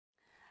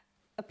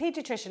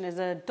paediatrician is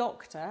a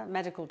doctor,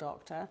 medical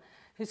doctor,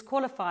 who's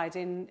qualified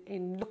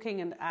in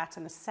looking at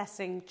and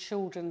assessing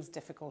children's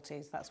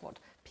difficulties. That's what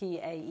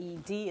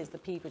PAED is, the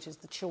P, which is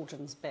the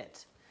children's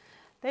bit.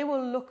 They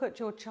will look at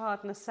your child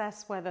and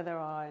assess whether there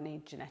are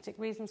any genetic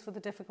reasons for the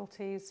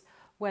difficulties,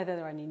 whether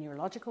there are any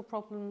neurological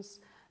problems.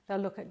 They'll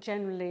look at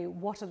generally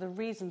what are the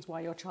reasons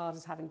why your child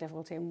is having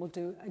difficulty, and will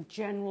do a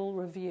general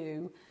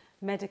review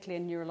medically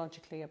and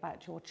neurologically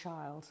about your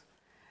child.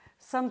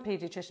 Some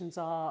paediatricians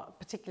are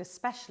particular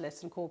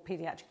specialists and called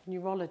paediatric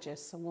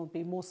neurologists, and will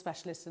be more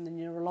specialists in the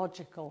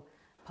neurological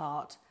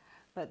part.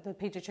 But the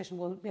paediatrician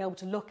will be able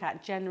to look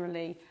at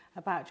generally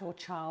about your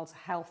child's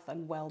health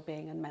and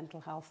well-being and mental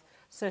health,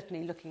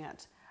 certainly looking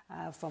at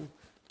from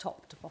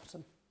top to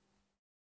bottom.